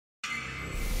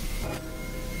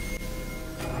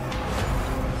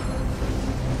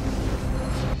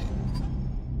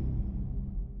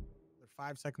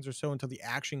5 seconds or so until the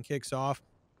action kicks off.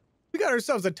 We got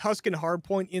ourselves a Tuscan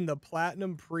hardpoint in the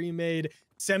Platinum Premade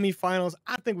semifinals.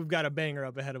 I think we've got a banger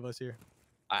up ahead of us here.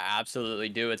 I absolutely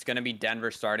do. It's going to be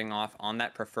Denver starting off on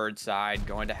that preferred side,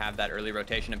 going to have that early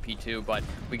rotation in P2, but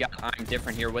we got I'm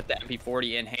Different here with the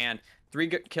MP40 in hand. 3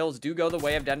 kills do go the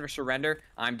way of Denver Surrender.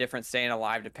 I'm Different staying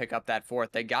alive to pick up that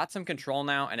 4th. They got some control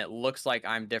now, and it looks like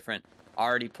I'm Different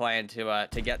already playing to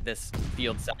get this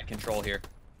field side control here.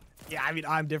 Yeah, I mean,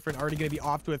 I'm Different already going to be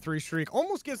off to a 3 streak.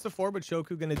 Almost gets the 4, but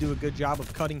Shoku going to do a good job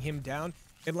of cutting him down.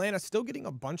 Atlanta still getting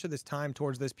a bunch of this time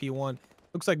towards this P1.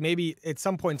 Looks like maybe at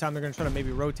some point in time they're going to try to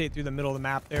maybe rotate through the middle of the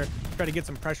map there, try to get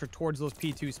some pressure towards those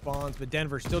P2 spawns, but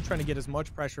Denver still trying to get as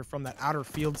much pressure from that outer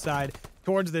field side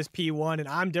towards this P1, and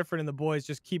I'm Different and the boys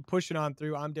just keep pushing on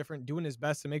through. I'm Different doing his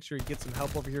best to make sure he gets some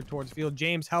help over here towards field.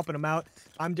 James helping him out.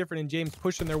 I'm Different and James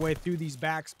pushing their way through these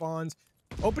back spawns,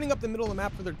 opening up the middle of the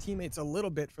map for their teammates a little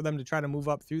bit for them to try to move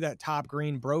up through that top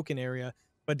green broken area,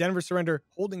 but Denver Surrender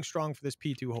holding strong for this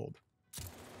P2 hold.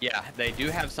 Yeah, they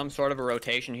do have some sort of a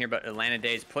rotation here, but Atlanta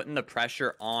Dazed putting the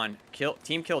pressure on.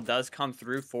 Team kill does come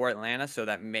through for Atlanta, so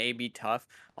that may be tough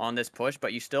on this push,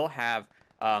 but you still have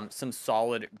some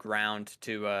solid ground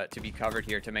to be covered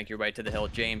here to make your way to the hill.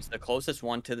 James, the closest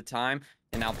one to the time,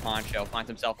 and now Poncho finds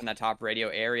himself in that top radio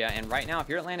area. And right now, if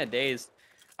you're Atlanta Dazed,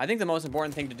 I think the most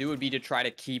important thing to do would be to try to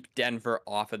keep Denver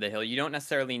off of the hill. You don't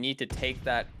necessarily need to take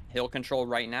that hill control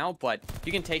right now, but if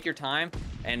you can take your time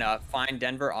and find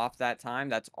Denver off that time,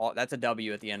 that's a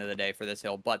W at the end of the day for this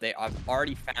hill. But they have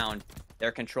already found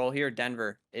their control here.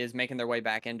 Denver is making their way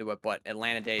back into it, but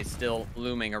Atlanta Dazed still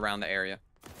looming around the area.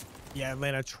 Yeah,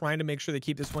 Atlanta trying to make sure they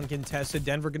keep this one contested.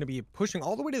 Denver going to be pushing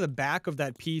all the way to the back of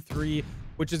that P3,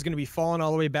 which is going to be falling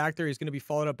all the way back there. He's going to be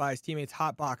followed up by his teammates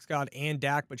Hotbox God and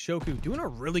Dak, but Shoku doing a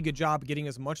really good job getting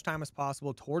as much time as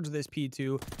possible towards this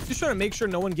P2. Just trying to make sure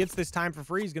no one gets this time for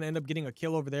free. He's going to end up getting a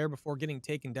kill over there before getting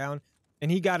taken down,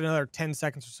 and he got another 10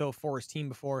 seconds or so for his team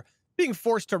before being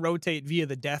forced to rotate via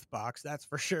the death box, that's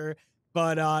for sure.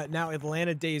 But now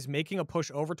Atlanta Dazed making a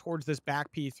push over towards this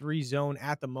back P3 zone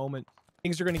at the moment.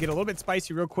 Things are going to get a little bit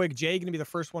spicy real quick. Jay going to be the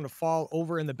first one to fall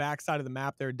over in the backside of the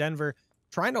map there. Denver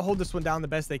trying to hold this one down the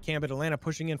best they can, but Atlanta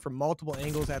pushing in from multiple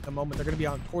angles at the moment. They're going to be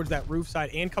on towards that roof side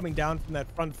and coming down from that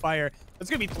front fire. That's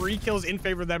going to be 3 kills in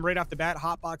favor of them right off the bat.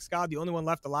 Hotbox God, the only one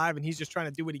left alive, and he's just trying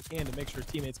to do what he can to make sure his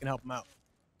teammates can help him out.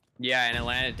 Yeah, and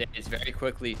Atlanta Dazed very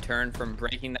quickly turned from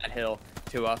breaking that hill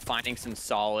to finding some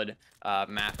solid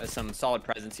some solid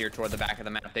presence here toward the back of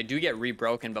the map. They do get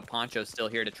rebroken, but Poncho's still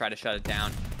here to try to shut it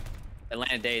down.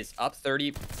 Atlanta Dazed up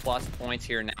 30+ points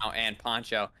here now, and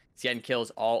Poncho is getting kills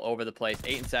all over the place.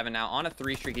 8 and 7 now on a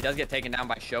 3 streak. He does get taken down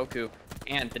by Shoku,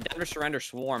 and the Denver Surrender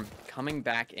Swarm coming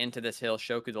back into this hill.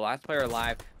 Shoku, the last player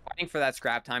alive, fighting for that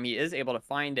scrap time. He is able to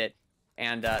find it,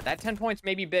 and that 10 points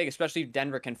may be big, especially if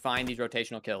Denver can find these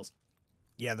rotational kills.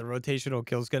 Yeah, the rotational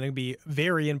kill is going to be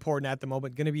very important at the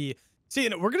moment. Going to be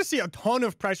we're going to see a ton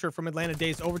of pressure from Atlanta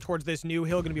Dazed over towards this new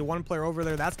hill. Going to be one player over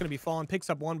there. That's going to be falling. Picks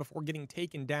up one before getting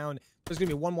taken down. There's going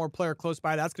to be one more player close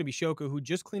by. That's going to be Shoku, who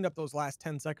just cleaned up those last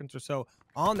 10 seconds or so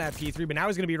on that P3. But now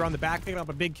he's going to be around the back, picking up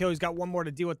a big kill. He's got one more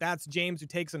to deal with. That's James, who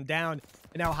takes him down.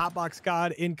 And now Hotbox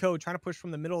God in code trying to push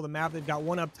from the middle of the map. They've got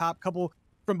one up top, couple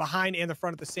from behind and the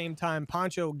front at the same time.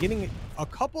 Poncho getting a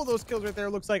couple of those kills right there.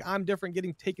 Looks like I'm Different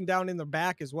getting taken down in the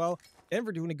back as well.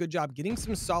 Denver doing a good job getting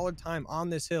some solid time on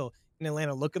this hill. In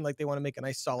Atlanta looking like they want to make a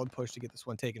nice solid push to get this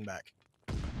one taken back.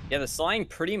 Yeah, the slaying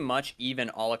pretty much even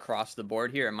all across the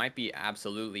board here. It might be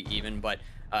absolutely even, but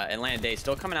Atlanta Dazed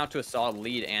still coming out to a solid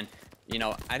lead. And you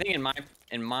know, I think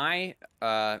in my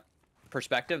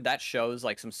perspective, that shows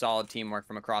like some solid teamwork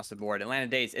from across the board. Atlanta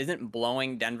Dazed isn't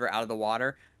blowing Denver out of the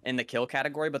water in the kill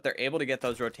category, but they're able to get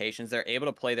those rotations. They're able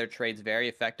to play their trades very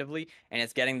effectively, and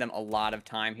it's getting them a lot of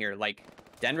time here. Like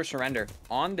Denver Surrender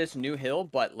on this new hill,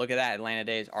 but look at that. Atlanta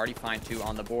Dazed already find 2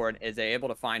 on the board. Is they able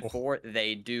to find 4?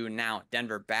 They do now.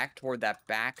 Denver back toward that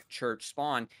back church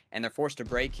spawn, and they're forced to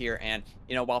break here. And,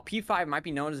 you know, while P5 might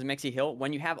be known as a mixy hill,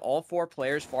 when you have all 4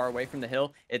 players far away from the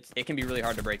hill, it can be really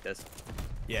hard to break this.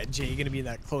 Yeah, Jay going to be in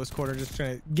that close quarter just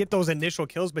trying to get those initial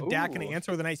kills, but Dak going to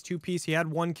answer with a nice 2-piece. He had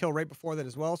 1 kill right before that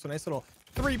as well, so nice little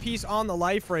 3-piece on the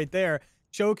life right there.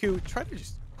 Shoku tried to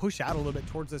just push out a little bit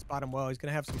towards this bottom well. He's going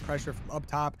to have some pressure from up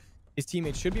top. His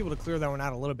teammates should be able to clear that one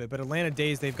out a little bit, but Atlanta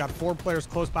Dazed, they've got 4 players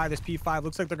close by this P5.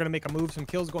 Looks like they're going to make a move. Some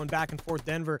kills going back and forth.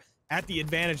 Denver at the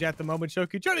advantage at the moment.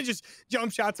 Shoku trying to just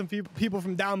jump shot some people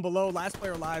from down below. Last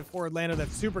player alive for Atlanta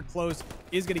that's super close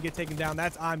is going to get taken down.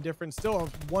 That's I'm Different. Still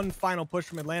one final push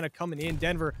from Atlanta coming in.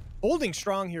 Denver holding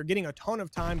strong here, getting a ton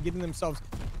of time, getting themselves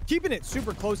keeping it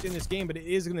super close in this game, but it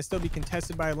is going to still be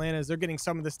contested by Atlanta as they're getting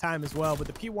some of this time as well. But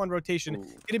the P1 rotation is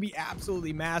going to be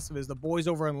absolutely massive as the boys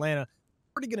over in Atlanta are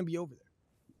already going to be over there.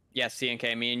 Yes,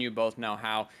 CNK, me and you both know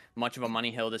how much of a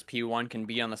money hill this P1 can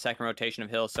be on the second rotation of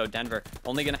hills. So Denver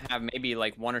only going to have maybe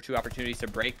like 1 or 2 opportunities to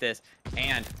break this.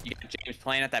 And you got James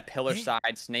playing at that pillar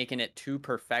side, snaking it to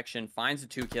perfection, finds the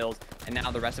 2 kills. And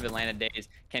now the rest of Atlanta Dazed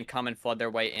can come and flood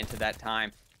their way into that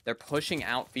time. They're pushing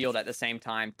outfield at the same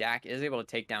time. Dak is able to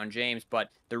take down James, but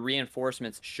the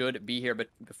reinforcements should be here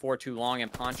before too long.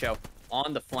 And Poncho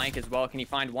on the flank as well. Can he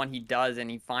find one? He does, and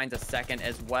he finds a second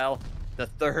as well. The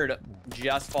third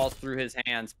just falls through his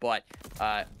hands, but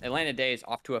Atlanta Dazed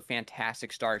off to a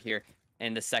fantastic start here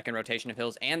in the second rotation of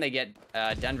hills, and they get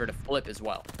Denver to flip as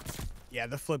well. Yeah,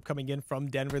 the flip coming in from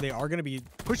Denver. They are going to be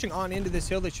pushing on into this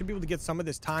hill. They should be able to get some of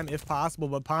this time if possible,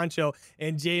 but Poncho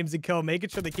and James and Co making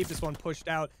sure they keep this one pushed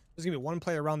out. There's going to be one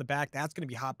player around the back. That's going to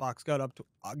be Hotbox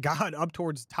God up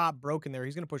towards top broken there.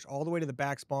 He's going to push all the way to the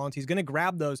back spawns. He's going to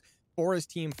grab those for his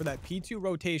team for that P2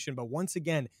 rotation, but once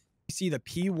again, see the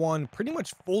P1 pretty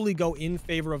much fully go in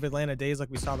favor of Atlanta Dazed like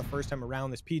we saw the first time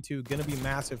around. This P2 gonna be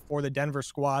massive for the Denver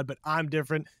squad, but I'm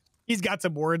different. He's got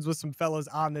some words with some fellas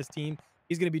on this team.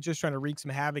 He's gonna be just trying to wreak some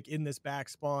havoc in this back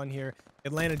spawn here.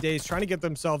 Atlanta Dazed trying to get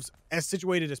themselves as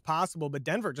situated as possible, but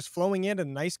Denver just flowing in at a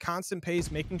nice constant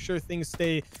pace, making sure things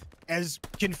stay as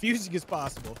confusing as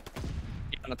possible.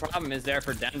 And the problem is there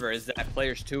for Denver is that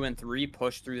players 2 and 3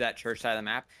 push through that church side of the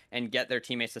map and get their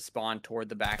teammates to spawn toward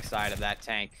the backside of that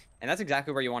tank. And that's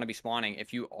exactly where you want to be spawning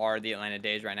if you are the Atlanta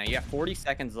Dazed right now. You have 40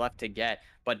 seconds left to get,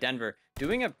 but Denver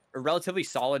doing a relatively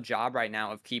solid job right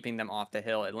now of keeping them off the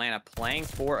hill. Atlanta playing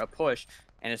for a push,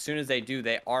 and as soon as they do,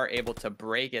 they are able to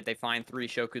break it. They find 3,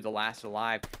 Shoku the last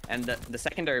alive. And the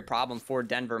secondary problem for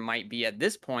Denver might be at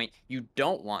this point, you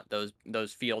don't want those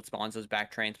field spawns, those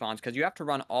back train spawns, because you have to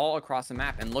run all across the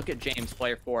map. And look at James,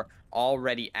 player 4,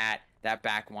 already at that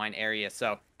back wine area.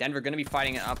 So Denver going to be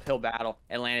fighting an uphill battle.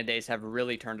 Atlanta Dazed have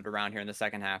really turned it around here in the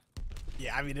second half.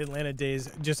 Yeah, I mean, Atlanta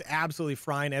Dazed just absolutely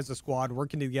frying as a squad,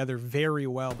 working together very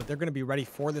well, but they're going to be ready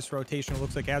for this rotation, it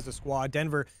looks like, as a squad.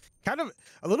 Denver kind of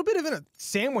a little bit of a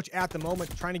sandwich at the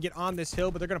moment, trying to get on this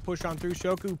hill, but they're going to push on through.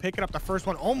 Shoku picking up the first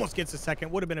one, almost gets the second,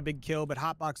 would have been a big kill, but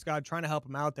Hotbox God trying to help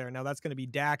him out there. Now that's going to be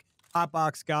Dak,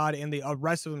 Hotbox God, and the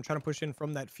rest of them trying to push in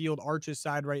from that field arches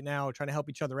side right now, trying to help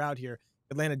each other out here.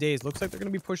 Atlanta Dazed looks like they're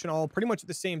going to be pushing all pretty much at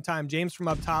the same time. James from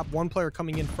up top, one player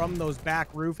coming in from those back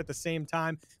roof at the same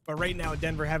time. But right now,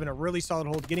 Denver having a really solid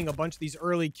hold, getting a bunch of these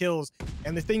early kills,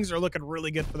 and the things are looking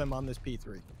really good for them on this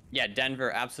P3. Yeah,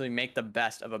 Denver absolutely make the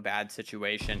best of a bad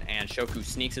situation, and Shoku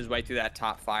sneaks his way through that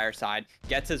top fire side,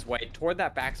 gets his way toward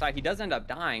that backside. He does end up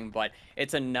dying, but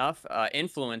it's enough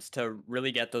influence to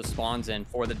really get those spawns in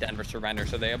for the Denver surrender.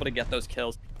 So they're able to get those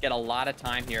kills, get a lot of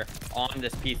time here on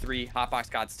this P3. Hotbox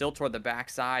God still toward the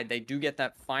backside. They do get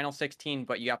that final 16,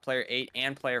 but you got player 8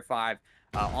 and player 5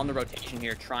 on the rotation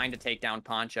here trying to take down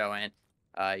Poncho,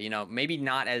 and you know, maybe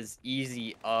not as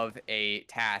easy of a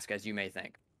task as you may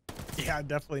think. Yeah,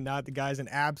 definitely not. The guy's an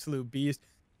absolute beast.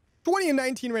 20 and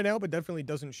 19 right now, but definitely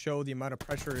doesn't show the amount of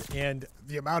pressure and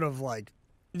the amount of like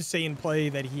insane play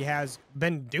that he has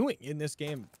been doing in this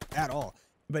game at all.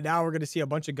 But now we're going to see a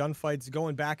bunch of gunfights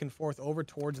going back and forth over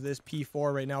towards this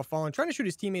P4 right now. Fallen trying to shoot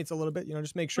his teammates a little bit, you know,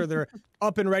 just make sure they're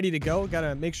up and ready to go. Got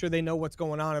to make sure they know what's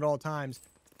going on at all times.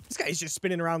 This guy's just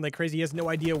spinning around like crazy. He has no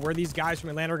idea where these guys from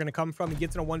Atlanta are going to come from. He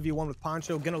gets in a 1v1 with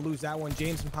Poncho. Going to lose that one.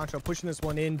 James and Poncho pushing this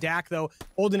one in. Dak, though,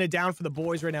 holding it down for the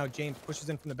boys right now. James pushes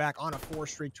in from the back on a 4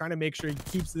 streak, trying to make sure he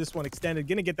keeps this one extended.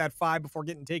 Going to get that 5 before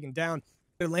getting taken down.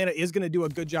 Atlanta is going to do a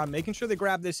good job making sure they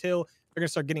grab this hill. They're going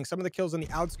to start getting some of the kills on the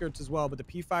outskirts as well. But the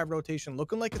P5 rotation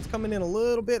looking like it's coming in a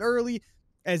little bit early,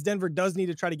 as Denver does need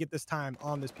to try to get this time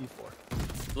on this P4.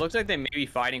 Looks like they may be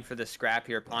fighting for the scrap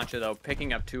here. Poncho, though,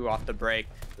 picking up 2 off the break,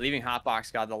 leaving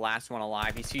Hotbox God the last one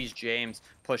alive. He sees James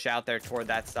push out there toward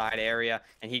that side area,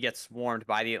 and he gets swarmed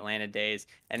by the Atlanta Dazed.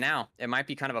 And now it might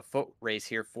be kind of a foot race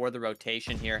here for the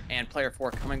rotation here. And player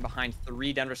 4 coming behind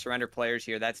 3 Denver Surrender players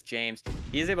here. That's James.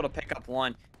 He is able to pick up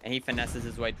 1, and he finesses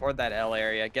his way toward that L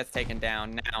area, gets taken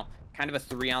down. Now, kind of a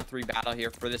 3-on-3 battle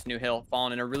here for this new hill.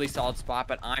 Fallen in a really solid spot,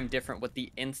 but I'm different with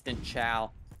the instant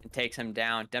chow. And takes him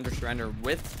down. Denver Surrender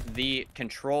with the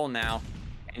control now,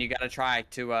 and you got to try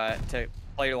to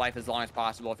play your life as long as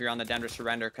possible if you're on the Denver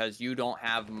Surrender, because you don't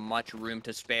have much room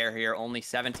to spare here. Only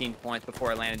 17 points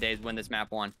before Atlanta Dazed win this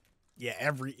map 1. Yeah,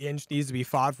 every inch needs to be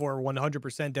fought for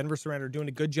 100%. Denver Surrender doing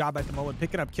a good job at the moment,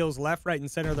 picking up kills left, right, and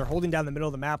center. They're holding down the middle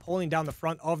of the map, holding down the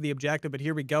front of the objective. But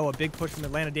here we go. A big push from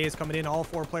Atlanta Dazed coming in. All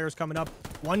 4 players coming up.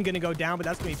 One going to go down, but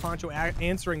that's going to be Poncho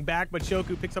answering back. But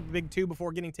Shoku picks up a big 2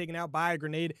 before getting taken out by a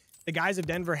grenade. The guys of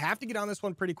Denver have to get on this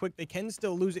one pretty quick. They can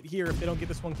still lose it here if they don't get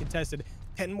this one contested.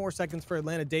 10 more seconds for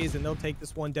Atlanta Dazed, and they'll take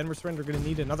this one. Denver Surrender going to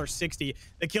need another 60.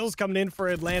 The kills coming in for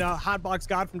Atlanta. Hotbox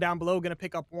God from down below going to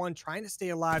pick up 1, trying to stay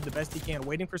alive the best he can,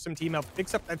 waiting for some team help.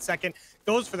 Picks up that second,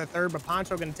 goes for the third, but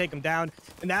Poncho going to take him down,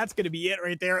 and that's going to be it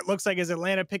right there. It looks like as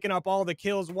Atlanta picking up all the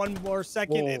kills. 1 more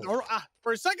second. And,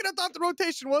 for a second, I thought the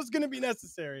rotation was going to be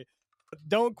necessary, but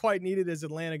don't quite need it as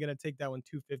Atlanta going to take that one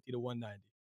 250 to 190.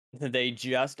 They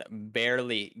just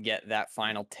barely get that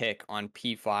final tick on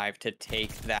P5 to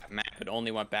take that map. It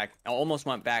only went back, almost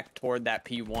went back toward that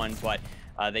P1, but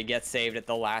they get saved at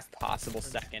the last possible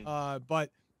second. But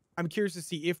I'm curious to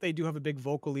see if they do have a big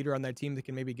vocal leader on that team that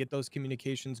can maybe get those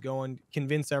communications going,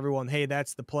 convince everyone, hey,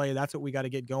 that's the play, that's what we got to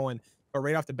get going. But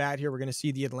right off the bat here, we're going to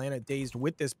see the Atlanta Dazed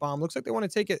with this bomb. Looks like they want to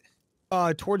take it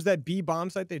towards that B bomb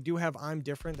site. They do have I'm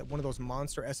Different, that one of those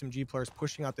monster SMG players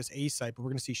pushing out this A site, but we're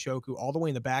going to see Shoku all the way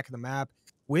in the back of the map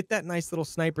with that nice little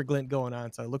sniper glint going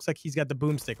on. So it looks like he's got the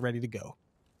boomstick ready to go.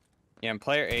 Yeah, and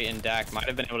player 8 in Dak might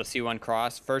have been able to see one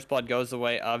cross. First blood goes the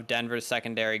way of Denver.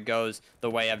 Secondary goes the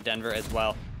way of Denver as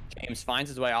well. James finds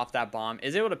his way off that bomb,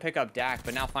 is able to pick up Dak,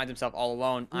 but now finds himself all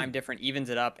alone. I'm Different evens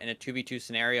it up in a 2v2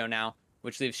 scenario now,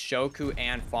 which leaves Shoku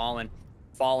and Fallen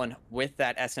with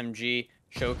that SMG.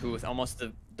 Shoku with almost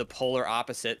the polar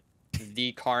opposite,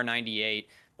 the Car 98.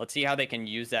 Let's see how they can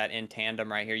use that in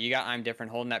tandem right here. You got I'm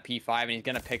Different holding that P5, and he's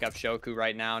going to pick up Shoku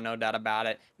right now, no doubt about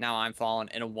it. Now I'm Fallen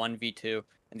in a 1v2.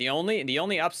 And the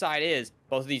only upside is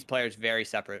both of these players very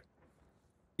separate.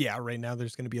 Yeah, right now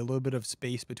there's going to be a little bit of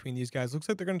space between these guys. Looks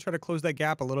like they're going to try to close that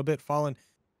gap a little bit. Fallen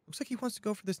looks like he wants to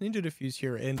go for this ninja defuse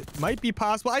here, and might be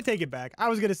possible. I take it back. I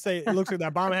was going to say it looks like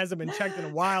that bomb hasn't been checked in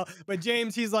a while, but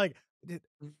James, he's like, did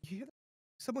you hear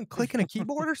someone clicking a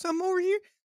keyboard or something over here?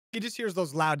 He just hears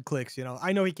those loud clicks, you know.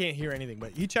 I know he can't hear anything,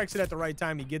 but he checks it at the right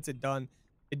time. He gets it done.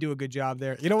 They do a good job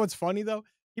there. You know what's funny though?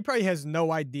 He probably has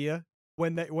no idea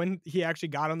when he actually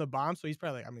got on the bomb. So he's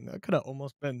probably like, I mean, that could have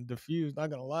almost been diffused, not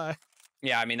gonna lie.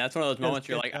 Yeah, I mean, that's one of those moments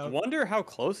you're like, I wonder how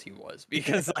close he was,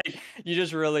 because like you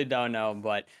just really don't know.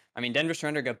 But I mean, Denver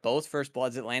Surrender got both first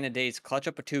bloods. Atlanta Dazed clutch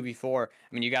up a 2v4. I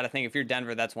mean, you got to think, if you're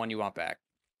Denver, that's one you want back.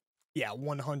 Yeah,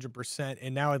 100%.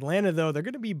 And now Atlanta, though, they're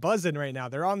going to be buzzing right now.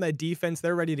 They're on that defense.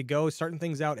 They're ready to go, starting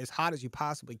things out as hot as you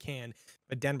possibly can.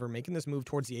 But Denver making this move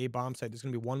towards the A bomb site. There's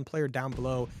going to be one player down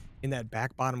below in that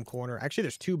back bottom corner. Actually,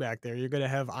 there's 2 back there. You're going to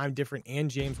have I'm Different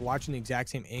and James watching the exact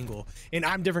same angle. And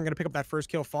I'm Different going to pick up that first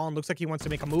kill. Fallen looks like he wants to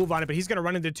make a move on it, but he's going to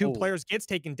run into 2 players, gets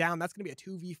taken down. That's going to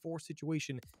be a 2v4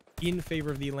 situation in favor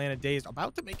of the Atlanta Dazed.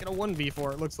 About to make it a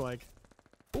 1v4, it looks like.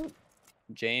 Ooh.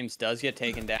 James does get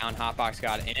taken down. Hotbox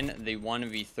got in the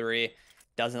 1v3.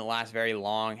 Doesn't last very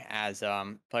long as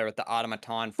player with the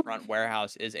automaton front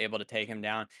warehouse is able to take him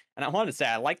down. And I wanted to say,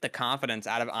 I like the confidence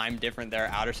out of I'm Different there,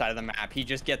 outer side of the map. He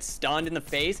just gets stunned in the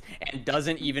face and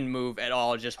doesn't even move at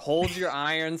all. Just holds your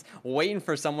irons, waiting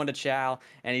for someone to chow,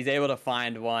 and he's able to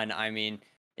find one. I mean,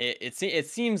 it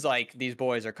seems like these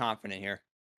boys are confident here.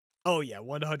 Oh, yeah,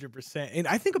 100%. And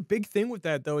I think a big thing with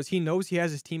that, though, is he knows he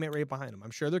has his teammate right behind him. I'm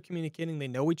sure they're communicating. They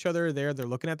know each other are there. They're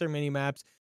looking at their mini maps,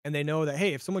 and they know that,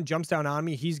 hey, if someone jumps down on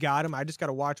me, he's got him. I just got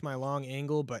to watch my long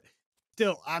angle. But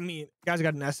still, I mean, guy's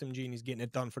got an SMG, and he's getting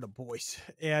it done for the boys.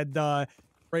 And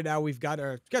right now, we've got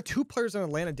 2 players on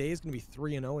Atlanta Dazed, going to be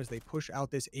 3-0 as they push out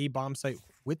this A bomb site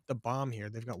with the bomb here.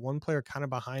 They've got one player kind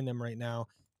of behind them right now.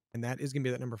 And that is going to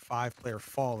be that number 5 player,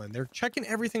 Fallen. They're checking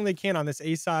everything they can on this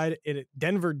A side.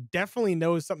 Denver definitely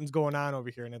knows something's going on over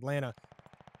here in Atlanta.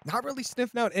 Not really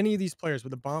sniffing out any of these players,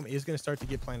 but the bomb is going to start to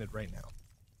get planted right now.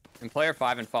 And player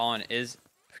 5 and Fallen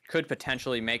could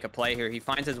potentially make a play here. He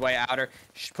finds his way outer,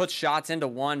 puts shots into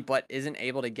one, but isn't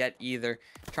able to get either.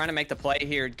 Trying to make the play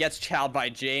here, gets chowed by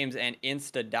James and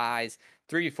insta dies.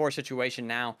 3v4 situation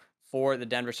now for the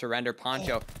Denver Surrender.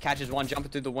 Poncho catches one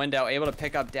jumping through the window, able to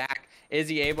pick up Dak. Is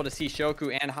he able to see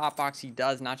Shoku and Hotbox? He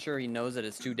does. Not sure he knows that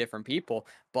it's 2 different people,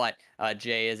 but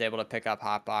Jay is able to pick up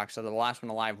Hotbox. So the last one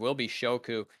alive will be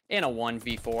Shoku in a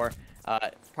 1v4.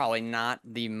 Probably not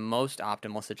the most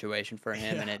optimal situation for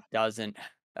him, and it doesn't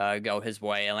go his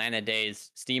way. Atlanta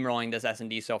Dazed steamrolling this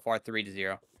S&D so far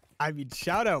 3-0. I mean,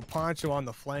 shout out Poncho on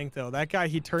the flank, though. That guy,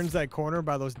 he turns that corner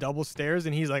by those double stairs,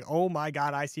 and he's like, oh my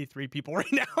God, I see 3 people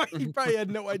right now. He probably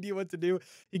had no idea what to do.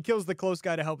 He kills the close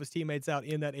guy to help his teammates out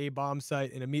in that A bomb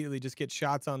site and immediately just gets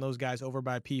shots on those guys over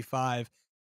by P5.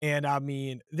 And I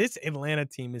mean, this Atlanta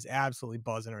team is absolutely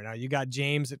buzzing right now. You got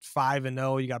James at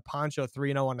 5-0. You got Poncho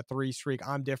 3-0 on a 3 streak.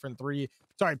 I'm different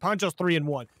Poncho's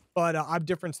 3-1, but I'm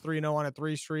different 3-0 on a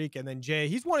 3 streak. And then Jay,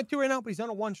 he's 1-2 right now, but he's on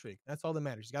a 1 streak. That's all that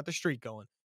matters. He's got the streak going.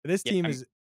 But this Yeah, team is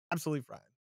absolutely frying.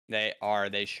 they are.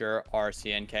 They sure are,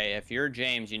 CNK. If you're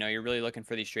James, you're really looking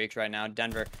for these streaks right now.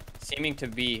 Denver seeming to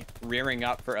be rearing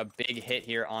up for a big hit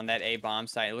here on that A bomb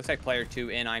site. It looks like player 2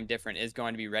 in I'm different is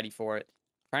going to be ready for it.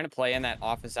 Trying to play in that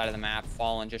offense side of the map.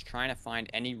 Fallen, just trying to find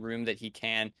any room that he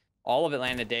can. All of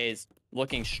Atlanta Dazed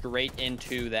looking straight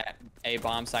into that A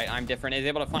bomb site. I'm different is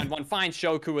able to find one. Finds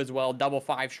Shoku as well. Double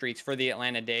 5 streaks for the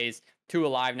Atlanta Dazed. 2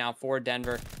 alive now for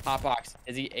Denver. Hotbox,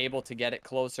 is he able to get it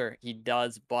closer? He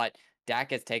does, but Dak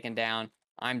gets taken down.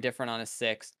 I'm different on a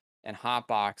 6. And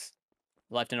Hotbox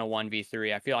left in a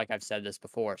 1v3. I feel like I've said this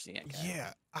before, CNK.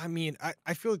 Yeah, I mean,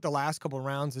 I feel like the last couple of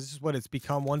rounds, this is what it's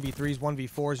become, 1v3s,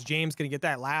 1v4s. James going to get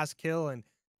that last kill, and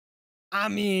I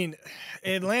mean,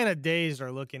 Atlanta Dazed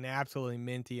are looking absolutely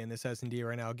minty in this S&D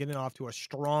right now, getting off to a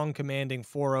strong, commanding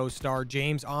 4-0 start.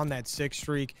 James on that 6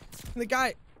 streak. And the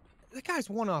guy's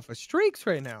one off of streaks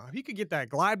right now. If he could get that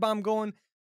glide bomb going,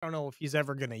 I don't know if he's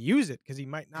ever going to use it because he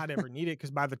might not ever need it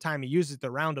because by the time he uses it,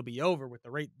 the round will be over with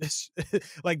the rate this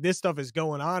like this stuff is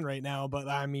going on right now. But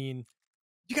I mean,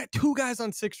 you got 2 guys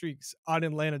on 6 streaks on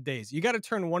Atlanta Dazed. You got to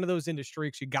turn one of those into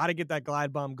streaks. You got to get that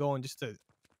glide bomb going just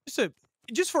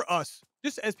for us,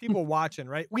 just as people watching,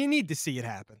 right? We need to see it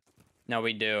happen. No,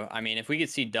 we do. I mean, if we could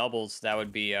see doubles, that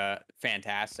would be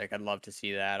fantastic. I'd love to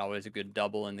see that. Always a good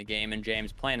double in the game. And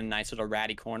James playing a nice little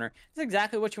ratty corner. That's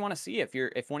exactly what you want to see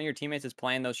if one of your teammates is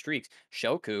playing those streaks.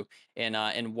 Shoku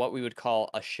in what we would call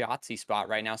a Shotzi spot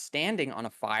right now, standing on a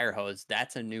fire hose.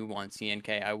 That's a new one,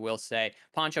 CNK. I will say.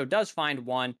 Poncho does find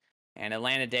one. And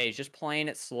Atlanta Dazed just playing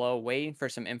it slow, waiting for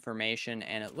some information.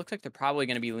 And it looks like they're probably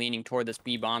going to be leaning toward this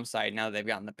B bomb side now that they've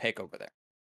gotten the pick over there.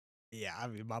 Yeah, I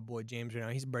mean, my boy James right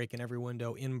now, he's breaking every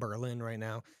window in Berlin right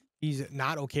now. He's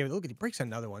not okay with it. Look at he breaks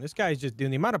another one. This guy's just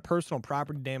doing the amount of personal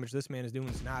property damage this man is doing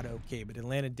is not okay. But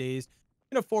Atlanta Dazed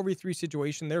in a 4v3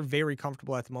 situation, they're very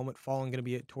comfortable at the moment. Fallen going to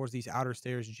be towards these outer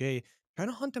stairs. Jay trying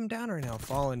to hunt him down right now.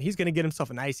 Fallen, he's going to get himself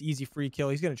a nice, easy free kill.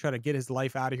 He's going to try to get his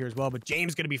life out of here as well. But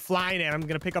James going to be flying at him.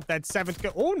 Going to pick up that 7th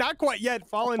kill. Oh, not quite yet.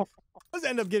 Fallen does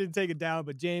end up getting taken down.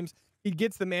 But James, he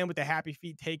gets the man with the happy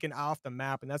feet taken off the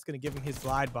map, and that's going to give him his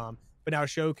glide bomb. But now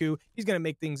Shoku, he's going to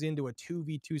make things into a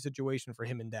 2v2 situation for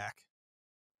him and Dak.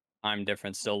 I'm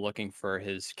different, still looking for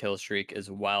his kill streak as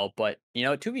well. But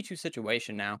 2v2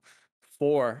 situation now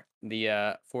for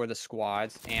the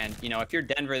squads. And if you're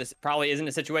Denver, this probably isn't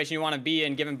a situation you want to be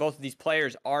in, given both of these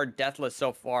players are deathless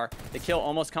so far. The kill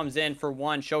almost comes in for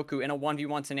one. Shoku in a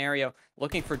 1v1 scenario,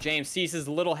 looking for James, sees his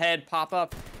little head pop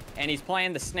up. And he's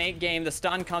playing the snake game. The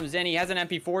stun comes in. He has an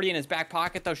MP40 in his back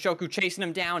pocket, though. Shoku chasing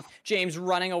him down. James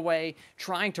running away,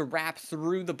 trying to wrap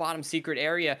through the bottom secret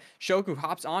area. Shoku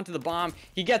hops onto the bomb.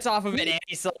 He gets off of it, and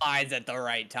he slides at the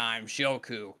right time.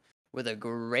 Shoku with a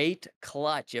great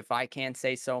clutch, if I can't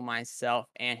say so myself.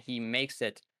 And he makes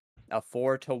it a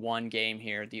 4-1 game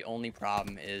here. The only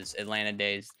problem is Atlanta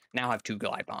Dazed now have 2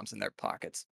 glide bombs in their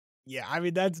pockets. Yeah, I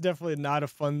mean, that's definitely not a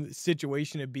fun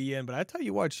situation to be in. But I tell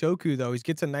you what, Shoku, though, he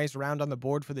gets a nice round on the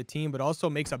board for the team, but also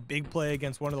makes a big play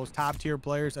against one of those top-tier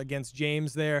players against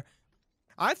James there.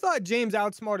 I thought James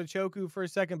outsmarted Shoku for a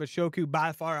second, but Shoku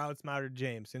by far outsmarted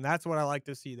James. And that's what I like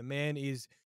to see. The man he's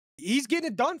getting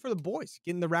it done for the boys,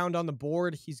 getting the round on the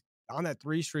board. He's on that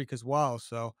 3 streak as well.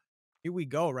 So here we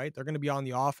go, right? They're going to be on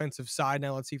the offensive side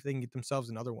now. Let's see if they can get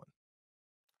themselves another one.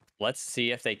 Let's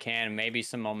see if they can. Maybe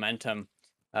some momentum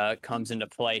comes into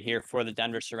play here for the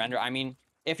Denver Surrender. I mean,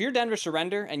 if you're Denver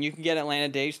Surrender and you can get Atlanta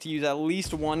Dazed to use at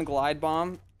least 1 glide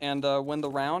bomb and win the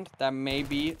round, that may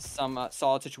be some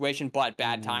solid situation, but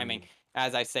bad timing.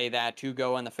 As I say that, to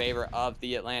go in the favor of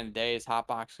the Atlanta Dazed.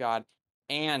 Hotbox God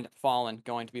and Fallen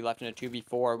going to be left in a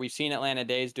 2v4. We've seen Atlanta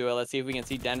Dazed do it. Let's see if we can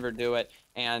see Denver do it.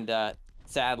 And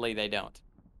sadly, they don't.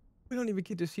 We don't even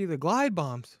get to see the glide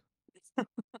bombs.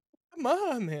 Come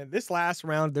on, man. This last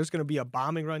round, there's going to be a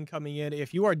bombing run coming in.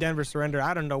 If you are Denver Surrender,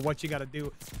 I don't know what you got to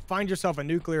do. Find yourself a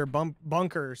nuclear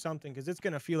bunker or something, because it's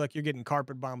going to feel like you're getting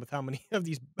carpet bombed with how many of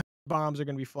these bombs are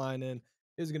going to be flying in.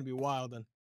 It's going to be wild then.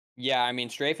 Yeah, I mean,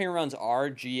 strafing runs are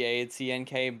GA'd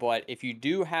CNK, but if you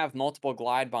do have multiple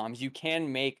glide bombs, you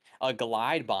can make a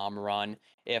glide bomb run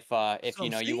if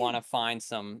you want to find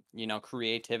some,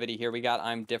 creativity here. We got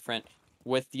I'm different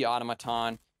with the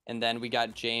automaton. And then we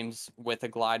got James with a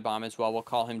glide bomb as well. We'll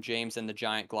call him James and the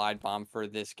giant glide bomb for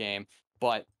this game.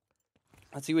 But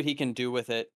let's see what he can do with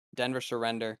it. Denver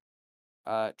Surrender.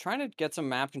 Trying to get some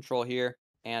map control here.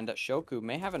 And Shoku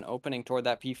may have an opening toward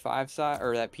that P5 side,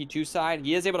 or that P2 side.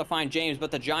 He is able to find James, but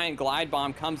the giant glide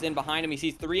bomb comes in behind him. He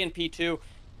sees 3 in P2,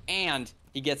 and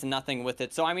he gets nothing with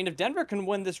it. So, I mean, if Denver can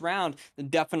win this round, then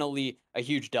definitely a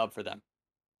huge dub for them.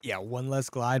 Yeah, one less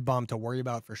glide bomb to worry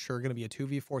about for sure. Going to be a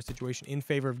 2v4 situation in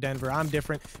favor of Denver. I'm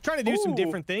different. Trying to do some Ooh,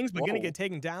 different things, but going to whoa. get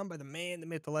taken down by the man, the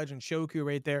myth, the legend, Shoku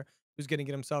right there, who's going to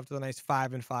get himself to the nice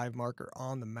 5-5 marker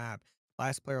on the map.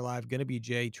 Last player alive going to be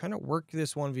Jay, trying to work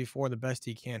this 1v4 the best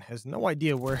he can. Has no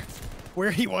idea where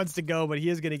he wants to go, but he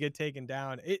is going to get taken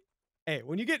down. Hey,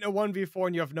 when you get in a 1v4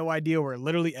 and you have no idea where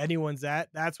literally anyone's at,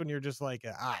 that's when you're just like,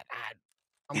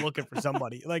 I'm looking for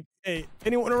somebody. Like, hey,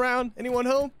 anyone around? Anyone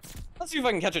home? Let's see if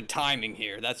I can catch a timing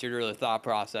here. That's your really thought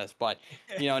process, but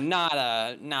not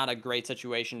a great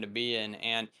situation to be in.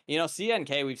 And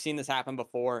CNK, we've seen this happen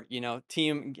before.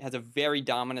 Team has a very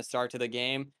dominant start to the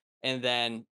game, and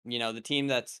then the team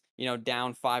that's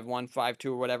down 5-1, 5-2,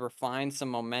 or whatever finds some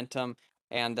momentum,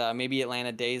 and maybe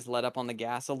Atlanta Dazed let up on the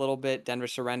gas a little bit. Denver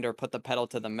Surrender put the pedal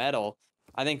to the metal.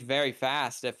 I think very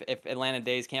fast. If Atlanta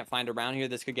Dazed can't find a round here,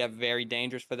 this could get very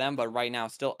dangerous for them. But right now,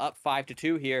 still up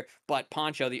 5-2 here. But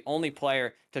Poncho, the only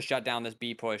player to shut down this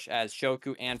B push, as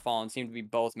Shoku and Fallen seem to be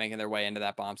both making their way into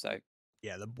that bomb site.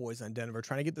 Yeah, the boys on Denver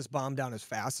trying to get this bomb down as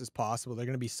fast as possible. They're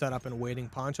going to be set up and waiting.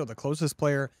 Poncho, the closest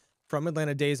player from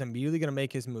Atlanta Dazed, immediately going to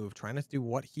make his move, trying to do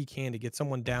what he can to get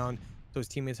someone down so his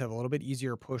teammates have a little bit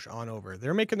easier push on over.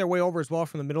 They're making their way over as well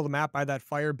from the middle of the map by that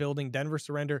fire building. Denver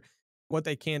Surrender what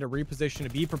they can to reposition, to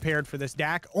be prepared for this.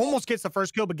 Dak almost gets the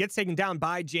first kill, but gets taken down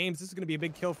by James. This is going to be a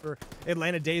big kill for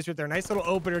Atlanta Dazed right there. Nice little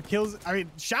opener. Kills,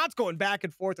 shots going back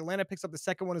and forth. Atlanta picks up the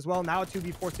second one as well. Now a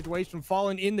 2v4 situation.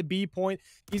 Fallen in the B point.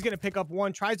 He's going to pick up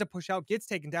one, tries to push out, gets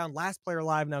taken down. Last player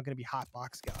alive now going to be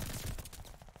Hotbox God.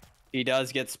 He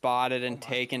does get spotted and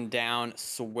taken down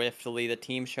swiftly. The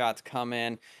team shots come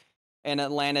in, and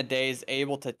Atlanta Dazed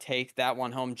able to take that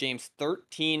one home. James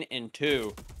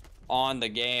 13-2 on the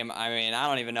game. I mean, I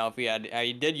don't even know if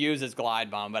he did use his glide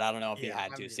bomb, but I don't know if he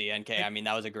had to. CNK, I mean,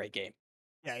 that was a great game.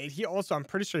 Yeah, he also, I'm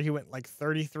pretty sure he went like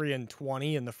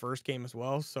 33-20 in the first game as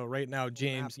well. So right now,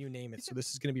 James, you name it. So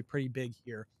this is going to be pretty big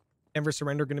here. Denver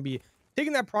Surrender going to be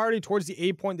taking that priority towards the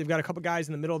A point. They've got a couple guys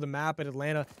in the middle of the map, and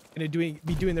Atlanta going to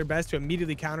be doing their best to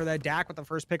immediately counter that. Dak with the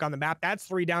first pick on the map. That's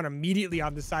 3 down immediately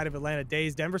on the side of Atlanta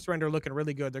Dazed. Denver Surrender looking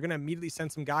really good. They're going to immediately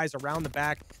send some guys around the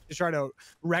back to try to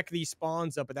wreck these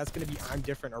spawns up, but that's going to be I'm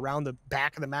different around the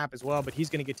back of the map as well. But he's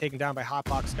going to get taken down by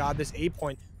Hotbox God. This A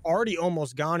point already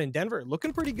almost gone in Denver,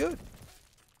 looking pretty good.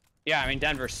 Yeah, I mean,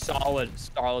 Denver, solid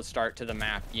start to the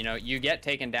map. You get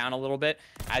taken down a little bit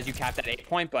as you cap that 8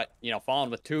 point, but, Fallen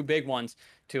with 2 big ones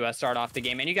to start off the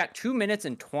game. And you got 2 minutes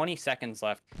and 20 seconds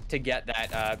left to get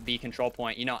that B control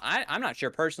point. I'm not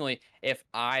sure personally if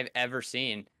I've ever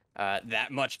seen that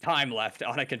much time left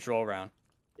on a control round.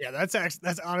 Yeah,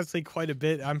 that's honestly quite a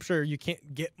bit. I'm sure you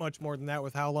can't get much more than that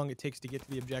with how long it takes to get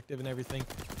to the objective and everything.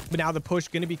 But now the push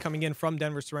going to be coming in from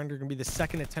Denver Surrender, going to be the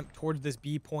second attempt towards this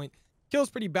B point. Kills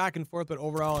pretty back and forth, but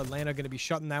overall Atlanta going to be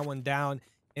shutting that one down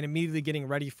and immediately getting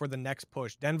ready for the next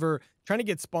push. Denver trying to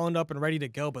get spawned up and ready to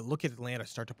go, but look at Atlanta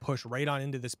start to push right on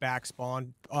into this back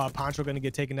spawn. Poncho going to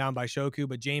get taken down by Shoku,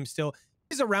 but James still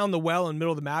is around the well in the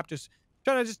middle of the map, just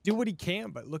trying to do what he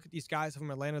can. But look at these guys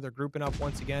from Atlanta. They're grouping up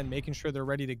once again, making sure they're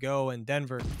ready to go. And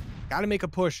Denver got to make a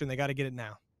push, and they got to get it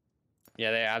now.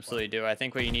 Yeah, they absolutely do. I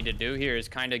think what you need to do here is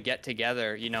kind of get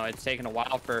together. It's taken a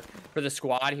while for the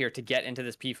squad here to get into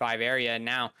this P5 area, and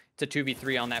now it's a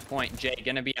 2v3 on that point. Jay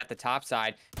going to be at the top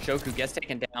side. Shoku gets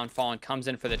taken down. Fallen comes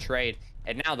in for the trade,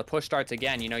 and now the push starts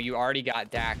again. You already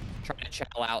got Dak trying to chow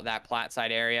out that plat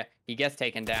side area. He gets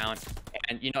taken down,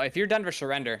 and if you're Denver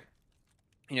Surrender,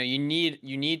 you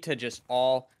need to just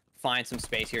all find some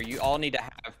space here. You all need to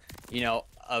have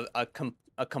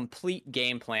a complete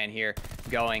game plan here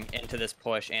going into this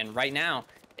push, and right now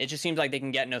it just seems like they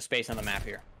can get no space on the map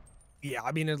here. Yeah,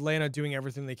 I mean, Atlanta doing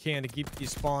everything they can to keep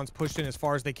these spawns pushed in as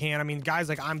far as they can. I mean, guys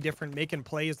like I'm different making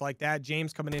plays like that.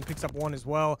 James coming in, picks up 1 as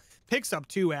well, picks up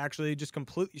 2 actually, just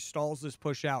completely stalls this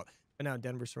push out. But now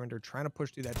Denver Surrender trying to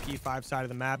push through that P5 side of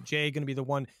the map. Jay going to be the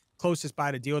one closest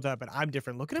by to deal with that, but I'm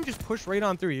different. Look at him just push right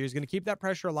on through here. He's going to keep that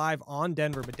pressure alive on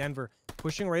Denver, but Denver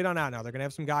pushing right on out now. They're going to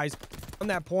have some guys on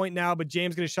that point now, but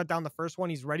James going to shut down the first one.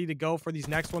 He's ready to go for these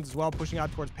next ones as well, pushing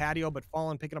out towards Patio, but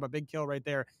Fallen picking up a big kill right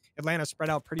there. Atlanta spread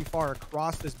out pretty far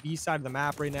across this B side of the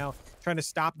map right now, trying to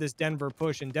stop this Denver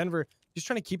push, and Denver just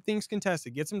trying to keep things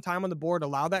contested, get some time on the board,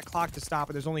 allow that clock to stop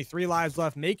it. There's only 3 lives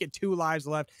left, make it 2 lives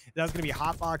left. That's going to be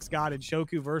Hotbox God and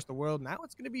Shoku versus the world. Now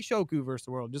it's going to be Shoku versus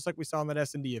the world, just like we saw in that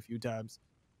S&D a few times.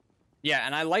 Yeah,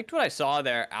 and I liked what I saw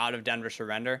there out of Denver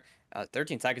Surrender.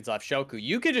 13 seconds left. Shoku,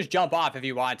 you could just jump off if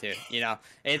you want to. You know,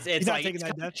 it's like it's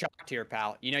chalked here,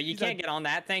 pal. You know, you can't get on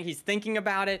that thing. He's thinking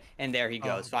about it, and there he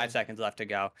goes. 5 seconds left to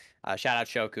go. Shout out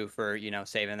Shoku for, you know,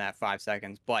 saving that 5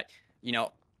 seconds. But, you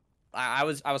know, I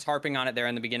was harping on it there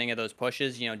in the beginning of those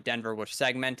pushes. You know, Denver was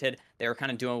segmented. They were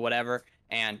kind of doing whatever.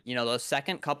 And, you know, those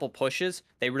second couple pushes,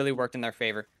 they really worked in their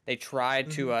favor. They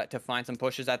tried to find some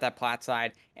pushes at that plat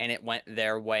side, and it went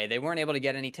their way. They weren't able to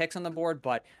get any ticks on the board,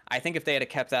 but I think if they had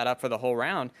kept that up for the whole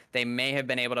round, they may have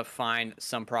been able to find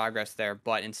some progress there.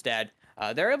 But instead,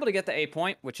 they're able to get the A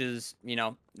point, which is, you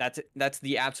know, that's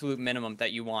the absolute minimum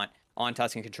that you want on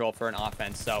Tuscan control for an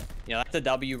offense. So, you know, that's a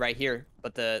W right here.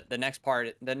 But the next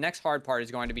hard part is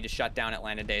going to be to shut down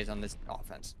Atlanta Dazed on this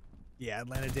offense. Yeah,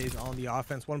 Atlanta Dazed on the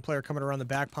offense. One player coming around the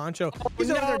back. Poncho, he's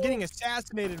over there getting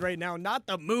assassinated right now. Not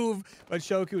the move, but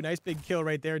Shoku, nice big kill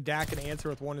right there. Dak can answer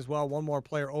with one as well. One more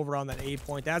player over on that A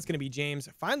point. That's going to be James.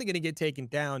 Finally going to get taken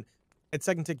down. That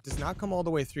second tick does not come all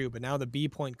the way through, but now the B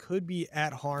point could be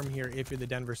at harm here if you're the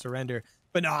Denver Surrender.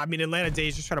 But no, I mean, Atlanta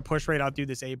Dazed just trying to push right out through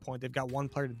this A point. They've got one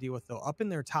player to deal with, though, up in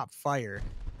their top fire.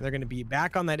 And they're going to be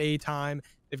back on that A time.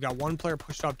 They've got one player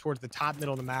pushed up towards the top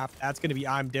middle of the map. That's going to be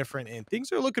I'm Different. And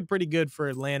things are looking pretty good for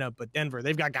Atlanta, but Denver,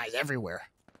 they've got guys everywhere.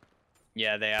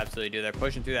 Yeah, they absolutely do. They're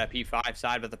pushing through that P5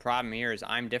 side, but the problem here is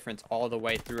I'm Different's all the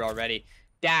way through already.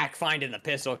 Dak finding the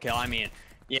pistol kill. I mean,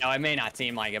 you know, it may not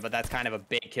seem like it, but that's kind of a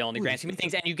big kill in the grand scheme of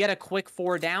things. And you get a quick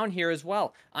 4 down here as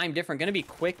well. I'm Different. Going to be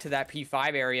quick to that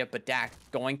P5 area, but Dak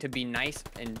going to be nice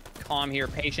and calm here,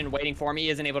 patient, waiting for him. He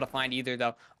isn't able to find either,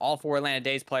 though. All 4 Atlanta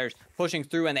Dazed players pushing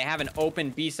through, and they have an open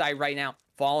B side right now.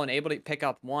 Fallen, able to pick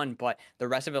up one, but the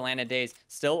rest of Atlanta Dazed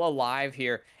still alive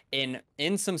here in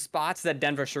some spots that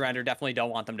Denver Surrender definitely don't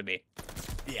want them to be.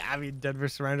 Yeah, I mean, Denver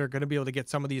Surrender going to be able to get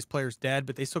some of these players dead,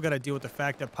 but they still got to deal with the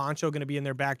fact that Poncho going to be in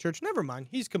their back church. Never mind,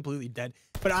 he's completely dead.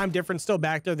 But I'm Different, still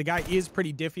back there. The guy is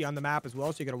pretty diffy on the map as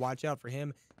well, so you got to watch out for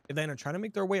him. Atlanta trying to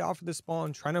make their way off of the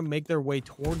spawn, trying to make their way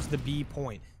towards the B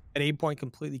point. At A point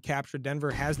completely captured.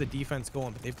 Denver has the defense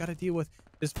going, but they've got to deal with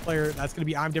this player. That's going to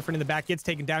be I'm Different in the back. Gets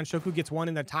taken down. Shoku gets one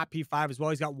in the top P5 as well.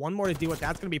 He's got one more to deal with.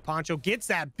 That's going to be Poncho. Gets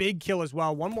that big kill as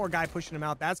well. One more guy pushing him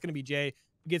out. That's going to be Jay,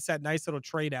 who gets that nice little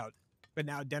trade out. But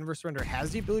now Denver Surrender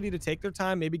has the ability to take their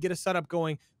time, maybe get a setup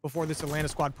going before this Atlanta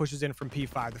squad pushes in from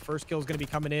P5. The first kill is going to be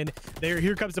coming in.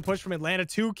 Here comes the push from Atlanta.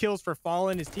 2 kills for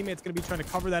Fallen. His teammate's going to be trying to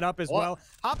cover that up as well.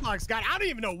 Hotbox Scott, I don't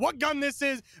even know what gun this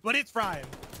is, but it's frying.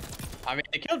 I mean,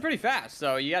 they killed pretty fast,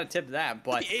 so you got to tip that.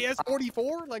 But the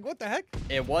AS-44? Like, what the heck?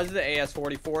 It was the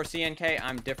AS-44 CNK.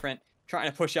 I'm Different. Trying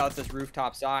to push out this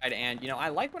rooftop side, and you know, I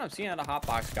like what I'm seeing out of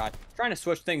Hotbox Scott, trying to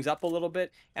switch things up a little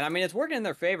bit, and I mean, it's working in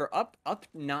their favor. Up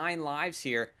 9 lives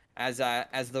here as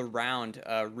the round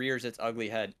rears its ugly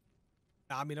head.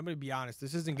 I mean, I'm gonna be honest,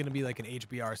 this isn't gonna be like an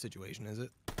HBR situation, is it?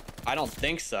 I don't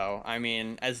think so. I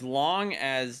mean, as long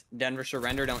as Denver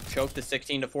Surrender don't choke the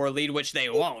 16-4 lead, which they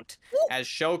won't, as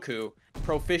Shoku,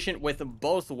 proficient with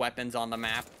both weapons on the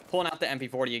map, pulling out the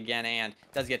MP40 again, and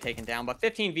does get taken down, but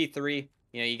 15v3.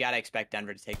 You know, you got to expect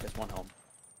Denver to take this one home.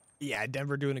 Yeah,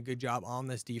 Denver doing a good job on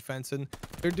this defense, and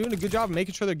they're doing a good job of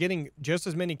making sure they're getting just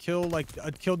as many kill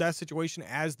death situation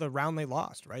as the round they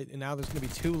lost, right? And now there's going to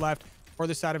be 2 left for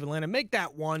the side of Atlanta. Make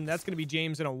that 1. That's going to be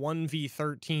James in a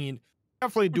 1v13.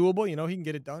 Definitely doable. You know, he can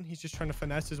get it done. He's just trying to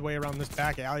finesse his way around this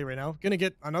back alley right now. Going to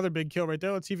get another big kill right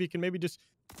there. Let's see if he can maybe just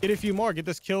get a few more, get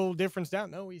this kill difference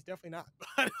down. No, he's definitely not.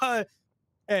 But,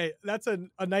 hey, that's a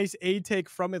nice A take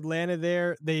from Atlanta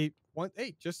there. They want,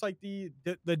 hey, just like the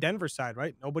Denver side,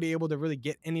 right? Nobody able to really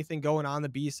get anything going on the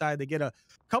B side. They get a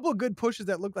couple of good pushes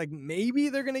that look like maybe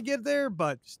they're going to get there,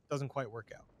 but just doesn't quite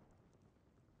work out.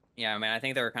 Yeah, I mean, I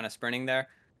think they were kind of sprinting there.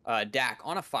 Dak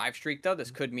on a 5 streak, though.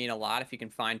 This could mean a lot if you can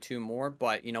find 2 more.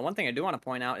 But, you know, one thing I do want to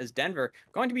point out is Denver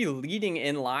going to be leading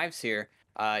in lives here.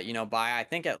 You know, by I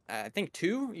think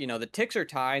 2. You know, the ticks are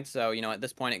tied, so you know at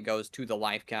this point it goes to the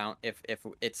life count if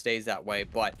it stays that way.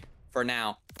 But for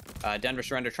now, Denver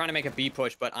Surrender trying to make a B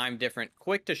push, but I'm Different,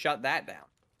 quick to shut that down.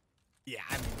 Yeah,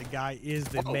 I mean, the guy is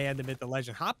the man, the myth, the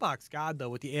legend. Hotbox God, though,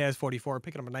 with the AS-44,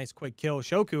 picking up a nice quick kill.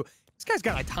 Shoku, this guy's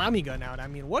got a Tommy gun out. I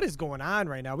mean, what is going on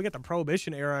right now? We got the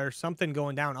Prohibition era or something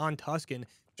going down on Tuscan,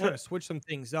 trying to switch some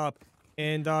things up.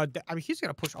 And, I mean, he's going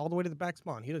to push all the way to the back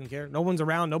spawn. He doesn't care. No one's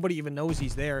around. Nobody even knows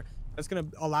he's there. That's going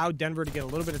to allow Denver to get a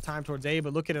little bit of time towards A.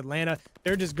 But look at Atlanta.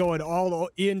 They're just going all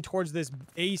in towards this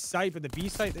A site. But the B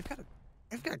site,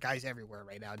 they've got guys everywhere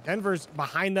right now. Denver's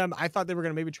behind them. I thought they were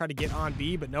going to maybe try to get on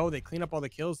B, but no, they clean up all the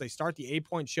kills. They start the A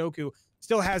point. Shoku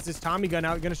still has this Tommy gun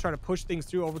out. Going to try to push things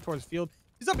through over towards field.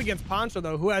 He's up against Poncho,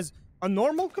 though, who has a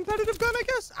normal competitive gun, I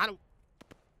guess. I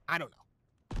don't know.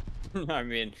 I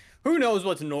mean, who knows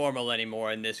what's normal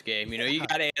anymore in this game? You know, you Yeah.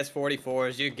 got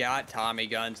AS-44s, you got Tommy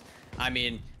guns. I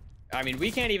mean,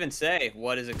 we can't even say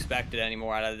what is expected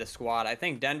anymore out of this squad. I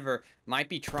think Denver might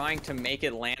be trying to make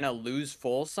Atlanta lose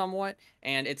full somewhat,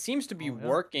 and it seems to be Oh, yeah.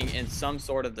 working in some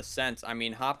sort of the sense. I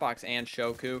mean, Hotbox and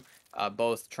Shoku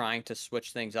both trying to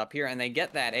switch things up here, and they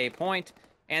get that A point.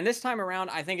 And this time around,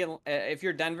 I think if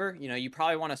you're Denver, you know, you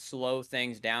probably want to slow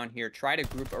things down here. Try to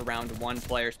group around one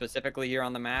player specifically here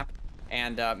on the map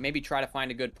and maybe try to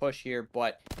find a good push here.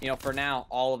 But, you know, for now,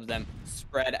 all of them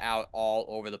spread out all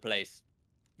over the place.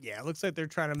 Yeah, it looks like they're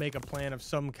trying to make a plan of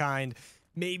some kind,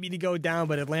 maybe to go down,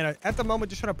 but Atlanta, at the moment,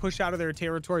 just trying to push out of their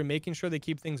territory, making sure they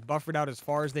keep things buffered out as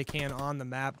far as they can on the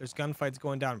map. There's gunfights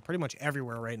going down pretty much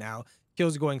everywhere right now.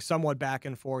 Kills going somewhat back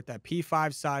and forth. That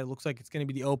P5 side looks like it's going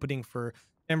to be the opening for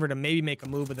Denver to maybe make a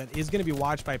move, but that is going to be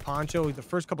watched by Poncho. The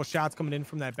first couple shots coming in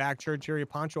from that back church area.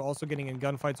 Poncho also getting in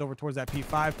gunfights over towards that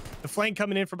P5. The flank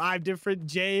coming in from I've Different.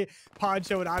 Jay,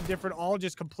 Poncho, and I've Different all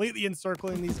just completely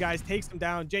encircling these guys. Takes them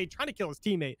down. Jay trying to kill his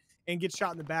teammate and gets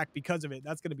shot in the back because of it.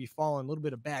 That's going to be falling. A little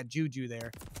bit of bad juju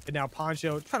there. And now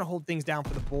Poncho trying to hold things down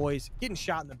for the boys. Getting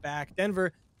shot in the back.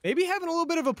 Denver maybe having a little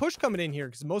bit of a push coming in here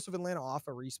because most of Atlanta off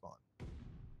a respawn.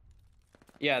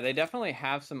 Yeah, they definitely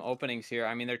have some openings here.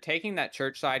 I mean, they're taking that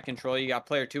church side control. You got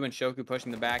player 2 and Shoku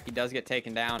pushing the back. He does get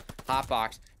taken down.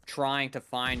 Hotbox trying to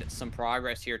find some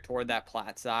progress here toward that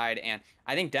plat side. And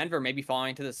I think Denver may be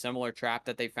falling into the similar trap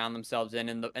that they found themselves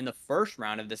in the first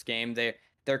round of this game.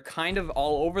 They're kind of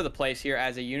all over the place here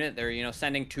as a unit. They're, you know,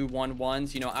 sending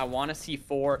 2-1-1s. You know, I want to see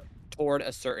 4 toward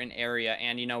a certain area.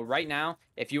 And, you know, right now,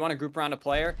 if you want to group around a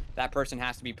player, that person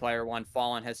has to be player 1.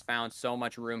 Fallen has found so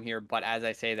much room here. But as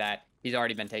I say that, he's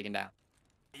already been taken down.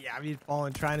 Yeah, I mean,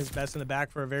 Fallen trying his best in the back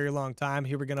for a very long time.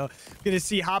 Here we're gonna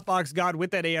see Hotbox God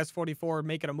with that AS-44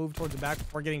 making a move towards the back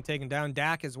before getting taken down.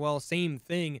 Dak as well, same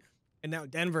thing. And now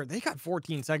Denver, they got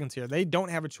 14 seconds here. They don't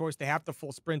have a choice. They have to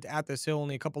full sprint at this hill.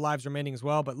 Only a couple lives remaining as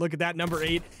well. But look at that, number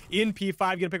 8 in P5.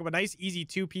 Gonna pick up a nice, easy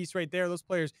 2-piece right there. Those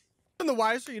players in the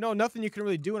wiser, you know, nothing you can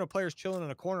really do when a player's chilling in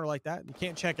a corner like that. You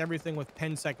can't check everything with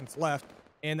 10 seconds left.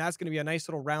 And that's going to be a nice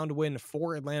little round win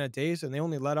for Atlanta Dazed. And they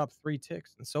only let up 3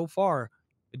 ticks. And so far,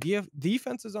 the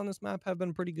defenses on this map have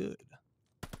been pretty good.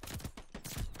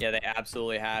 Yeah, they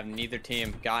absolutely have. Neither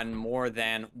team gotten more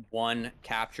than 1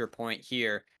 capture point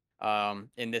here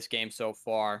in this game so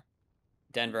far.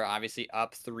 Denver obviously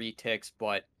up 3 ticks,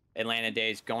 but Atlanta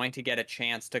Dazed going to get a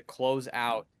chance to close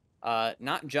out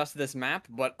not just this map,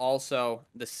 but also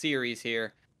the series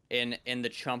here in the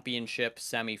championship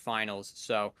semifinals.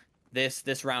 So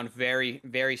this round very,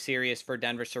 very serious for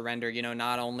Denver Surrender. You know,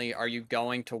 not only are you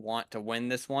going to want to win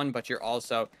this one, but you're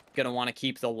also going to want to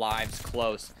keep the lives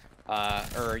close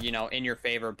or, you know, in your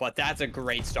favor. But that's a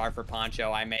great start for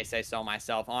Poncho, I may say so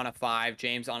myself. On a 5,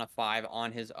 James on a 5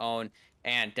 on his own,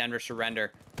 and Denver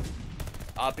Surrender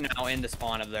up now in the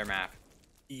spawn of their map.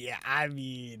 Yeah, I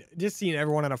mean, just seeing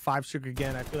everyone on a 5 streak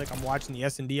again, I feel like I'm watching the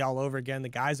S&D all over again. The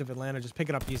guys of Atlanta just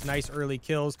picking up these nice early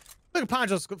kills. Look at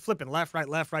Poncho's flipping left,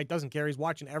 right, doesn't care. He's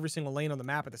watching every single lane on the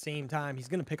map at the same time. He's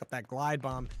going to pick up that glide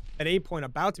bomb at A point,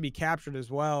 about to be captured as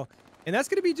well. And that's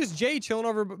going to be just Jay chilling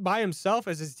over by himself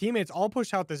as his teammates all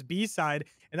push out this B side.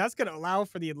 And that's going to allow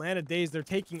for the Atlanta Dazed. They're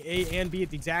taking A and B at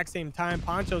the exact same time.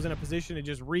 Poncho's in a position to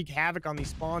just wreak havoc on these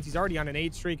spawns. He's already on an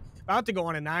 8 streak, about to go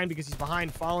on a 9 because he's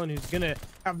behind Fallen, who's going to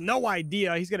have no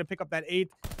idea. He's going to pick up that 8th.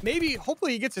 Maybe,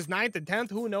 hopefully he gets his 9th and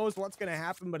 10th. Who knows what's going to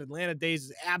happen, but Atlanta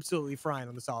Dazed is absolutely frying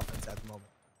on this offense at the moment.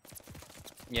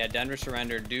 Yeah, Denver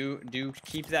Surrender do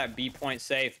keep that B point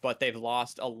safe, but they've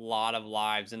lost a lot of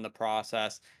lives in the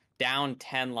process. Down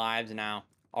 10 lives now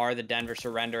are the Denver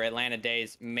Surrender. Atlanta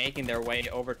Dazed making their way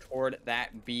over toward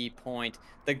that B point.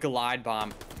 The glide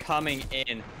bomb coming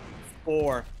in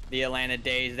for the Atlanta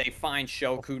Dazed. They find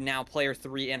Shoku, now player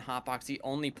 3 in Hotbox, the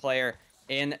only player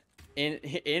in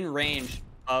range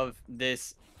of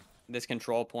this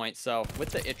control point. So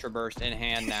with the Itra burst in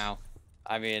hand now,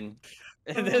 I mean,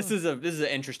 this is an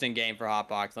interesting game for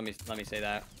Hotbox. Let me say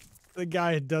that. The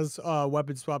guy does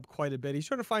weapon swap quite a bit. He's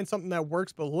trying to find something that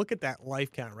works, but look at that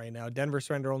life count right now. Denver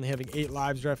Surrender only having 8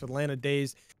 lives left. Atlanta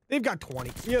Dazed, they've got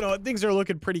 20. You know, things are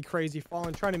looking pretty crazy.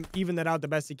 Fallen trying to even that out the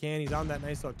best he can. He's on that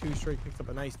nice little 2 streak, picks up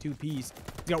a nice 2-piece.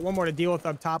 He's got 1 more to deal with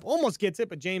up top. Almost gets it,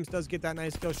 but James does get that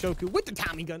nice kill. Shoku with the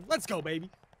Tommy gun. Let's go, baby.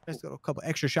 Nice little couple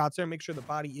extra shots there. Make sure the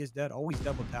body is dead. Always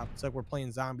double tap. It's like we're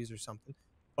playing zombies or something.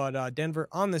 But Denver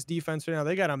on this defense right now,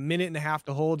 they got a minute and a half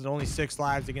to hold and only 6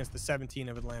 lives against the 17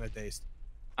 of Atlanta Dazed.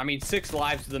 I mean, 6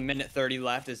 lives with a minute 30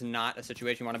 left is not a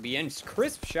situation you want to be in.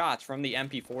 Crisp shots from the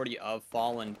MP40 of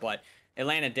Fallen, but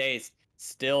Atlanta Dazed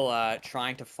still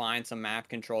trying to find some map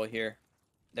control here.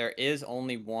 there is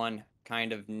only one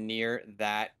kind of near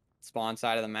that spawn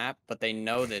side of the map, but they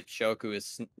know that Shoku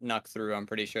is snuck through. I'm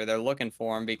pretty sure they're looking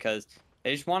for him because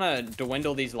they just want to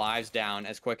dwindle these lives down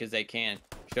as quick as they can.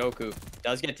 Shoku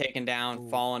does get taken down, Ooh.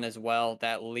 fallen as well.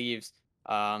 That leaves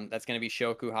that's going to be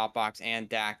Shoku, Hotbox, and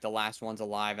Dak. The last one's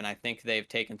alive, and I think they've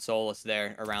taken solace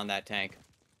there around that tank.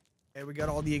 Hey, we got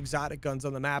all the exotic guns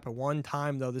on the map at one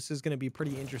time, though. This is going to be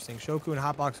pretty interesting. Shoku and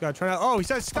Hotbox got trying to. Oh, he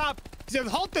says stop. He says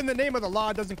halt in the name of the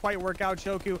law. It doesn't quite work out.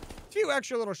 Shoku, a few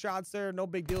extra little shots there. No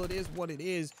big deal. It is what it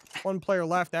is. One player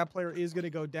left. That player is going to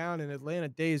go down, and Atlanta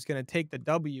Dazed is going to take the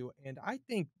W. And I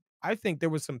think there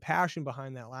was some passion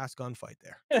behind that last gunfight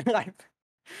there.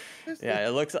 Just, Yeah,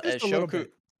 it looks like just a little Shoku.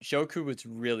 bit. Shoku was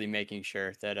really making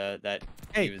sure that that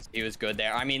Hey, he was good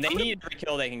there. I mean, they I'm gonna need every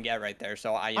kill they can get right there.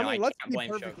 So I I mean, I let's can't be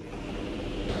blame perfectly Shoku.